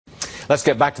Let's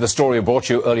get back to the story we brought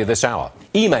you earlier this hour.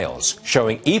 Emails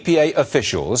showing EPA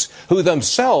officials who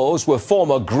themselves were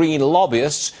former green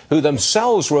lobbyists, who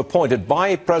themselves were appointed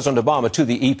by President Obama to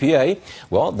the EPA.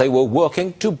 Well, they were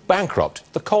working to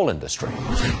bankrupt the coal industry.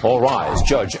 All rise.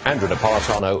 Judge Andrew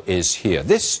Napolitano is here.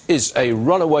 This is a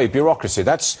runaway bureaucracy.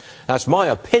 That's my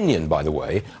opinion, by the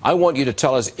way. I want you to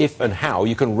tell us if and how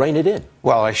you can rein it in.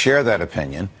 Well, I share that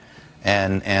opinion.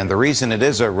 And the reason it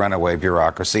is a runaway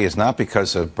bureaucracy is not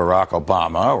because of Barack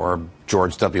Obama or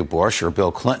George W. Bush or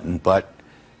Bill Clinton, but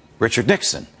Richard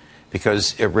Nixon.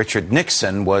 Because Richard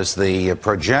Nixon was the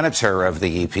progenitor of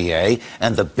the EPA,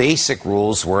 and the basic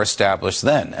rules were established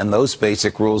then. And those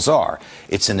basic rules are,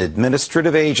 it's an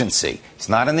administrative agency. It's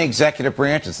not in the executive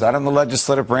branch. It's not in the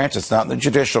legislative branch. It's not in the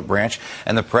judicial branch.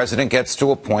 And the president gets to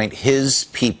appoint his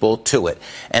people to it.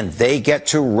 And they get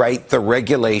to write the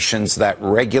regulations that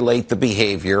regulate the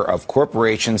behavior of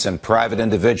corporations and private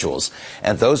individuals.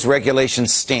 And those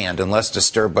regulations stand unless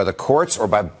disturbed by the courts or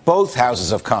by both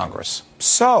houses of Congress.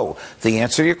 So, the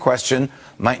answer to your question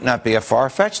might not be a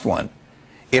far-fetched one.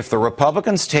 If the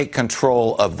Republicans take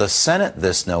control of the Senate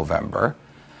this November,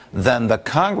 then the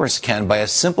Congress can, by a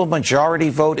simple majority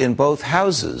vote in both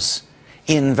houses,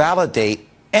 invalidate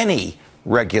any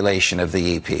regulation of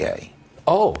the EPA.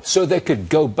 Oh, so they could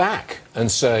go back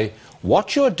and say,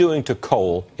 what you're doing to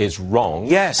coal is wrong.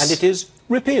 Yes. And it is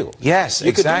repealed. Yes,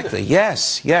 exactly.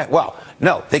 Yes. Yeah. Well,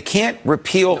 no, they can't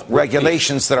repeal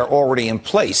regulations that are already in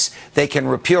place. They can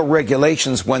repeal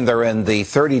regulations when they're in the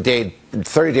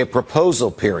 30-day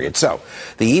proposal period. So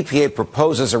the EPA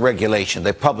proposes a regulation.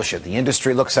 They publish it. The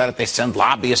industry looks at it. They send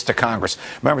lobbyists to Congress.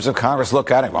 Members of Congress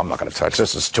look at it. Well, I'm not going to touch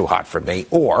this. It's too hot for me.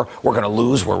 Or we're going to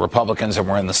lose. We're Republicans and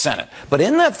we're in the Senate. But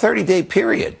in that 30-day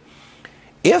period,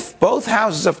 if both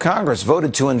houses of Congress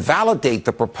voted to invalidate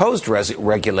the proposed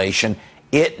regulation,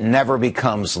 it never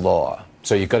becomes law.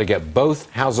 So you've got to get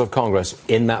both houses of Congress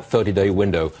in that 30-day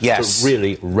window to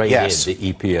really rein in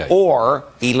the EPA. Or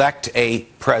elect a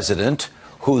president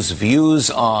whose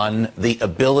views on the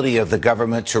ability of the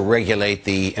government to regulate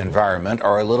the environment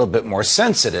are a little bit more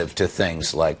sensitive to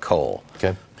things like coal.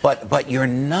 Okay. But you're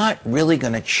not really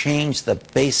going to change the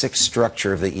basic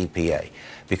structure of the EPA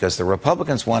because the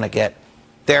Republicans want to get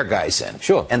their guys in.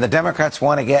 Sure. And the Democrats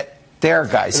want to get their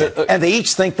guys in. And they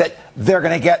each think that they're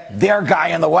going to get their guy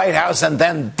in the White House and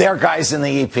then their guys in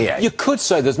the EPA. You could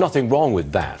say there's nothing wrong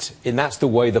with that. And that's the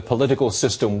way the political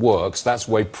system works. That's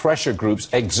the way pressure groups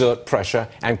exert pressure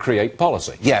and create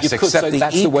policy. Yes, you could say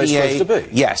that's EPA, the way it's supposed to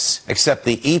be. Yes, except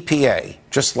the EPA,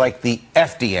 just like the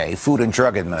FDA, Food and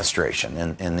Drug Administration,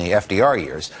 in the FDR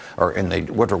years, or in the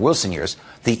Woodrow Wilson years,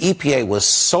 the EPA was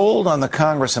sold on the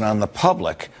Congress and on the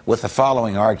public with the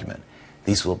following argument.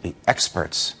 These will be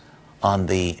experts on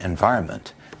the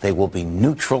environment. They will be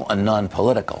neutral and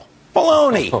non-political.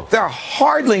 Baloney! They're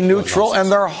hardly neutral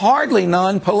and they're hardly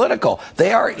non-political.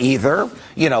 They are either,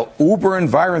 uber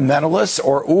environmentalists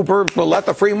or uber, we'll let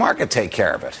the free market take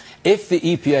care of it. If the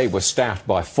EPA was staffed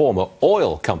by former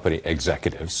oil company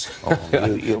executives,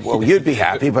 you'd be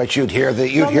happy, but you'd hear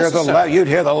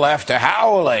the left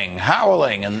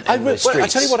howling in the streets. I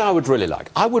tell you what I would really like.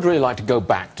 I would really like to go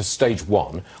back to stage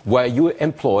one, where you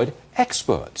employed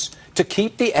experts to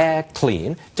keep the air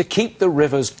clean, to keep the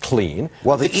rivers clean,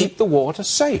 to keep the water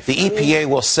safe. The EPA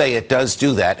will say it does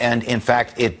do that, and in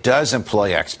fact, it does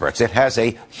employ experts. It has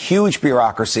a huge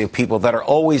bureaucracy of people that are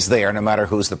always there, no matter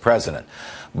who's the president.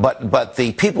 But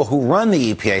the people who run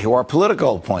the EPA, who are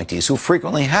political appointees, who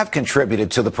frequently have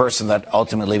contributed to the person that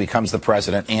ultimately becomes the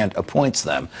president and appoints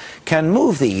them, can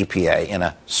move the EPA in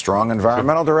a strong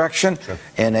environmental direction,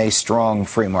 in a strong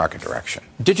free market direction.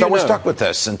 So we're stuck with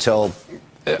this until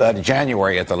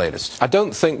January at the latest. I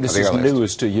don't think this is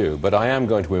news to you, but I am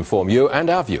going to inform you and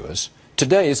our viewers.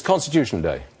 Today is Constitution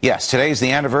Day. Yes, today is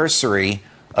the anniversary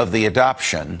of the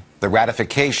adoption, the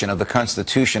ratification of the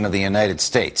Constitution of the United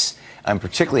States. I'm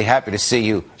particularly happy to see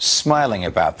you smiling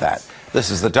about that. This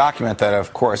is the document that,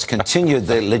 of course, continued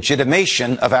the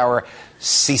legitimation of our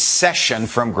secession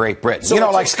from Great Britain.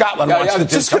 So like Scotland wants to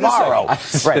do tomorrow.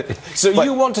 Right. So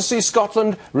you want to see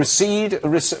Scotland recede,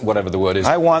 whatever the word is.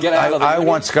 I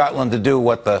want Scotland to do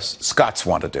what the Scots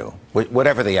want to do,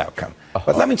 whatever the outcome.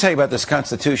 But let me tell you about this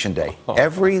Constitution Day.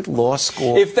 Every law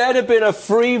school... If there had been a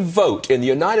free vote in the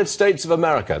United States of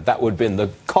America, that would have been the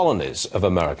colonies of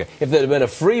America. If there had been a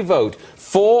free vote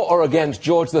for or against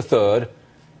George III,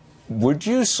 Would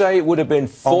you say it would have been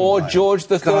for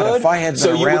George III? God, if I had been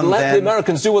so you would around let then, the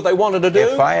Americans do what they wanted to do?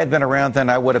 If I had been around then,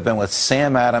 I would have been with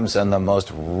Sam Adams and the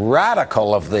most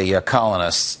radical of the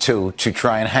colonists to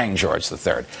try and hang George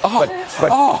III.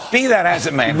 But be that as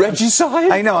it may.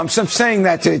 Regicide? I know. I'm saying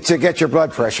that to get your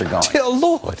blood pressure going. Dear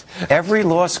Lord. Every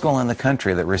law school in the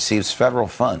country that receives federal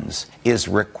funds is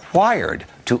required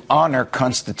to honor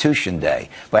Constitution Day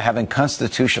by having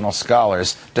constitutional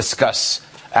scholars discuss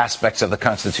aspects of the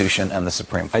Constitution and the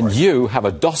Supreme Court. And you have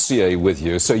a dossier with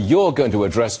you, so you're going to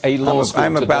address a law school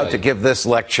I'm about today. to give this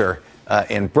lecture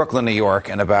in Brooklyn, New York,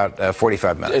 in about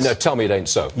 45 minutes. No, tell me it ain't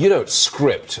so. You don't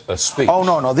script a speech. Oh,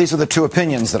 no. These are the two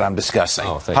opinions that I'm discussing.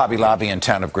 Hobby Lobby and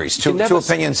Town of Greece. Two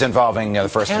opinions involving the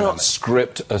First Amendment. You cannot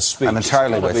script a speech. I'm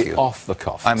entirely with you. Off the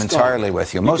cuff. I'm entirely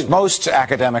with you. Most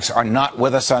academics are not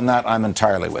with us on that. I'm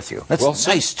entirely with you. It's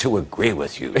nice to agree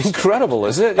with you. Incredible,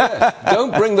 is it? Yes.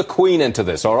 Don't bring the Queen into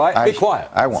this, all right? Be quiet.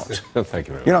 I won't. Thank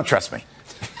you very much. You don't trust me.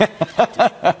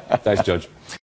 Thanks, Judge.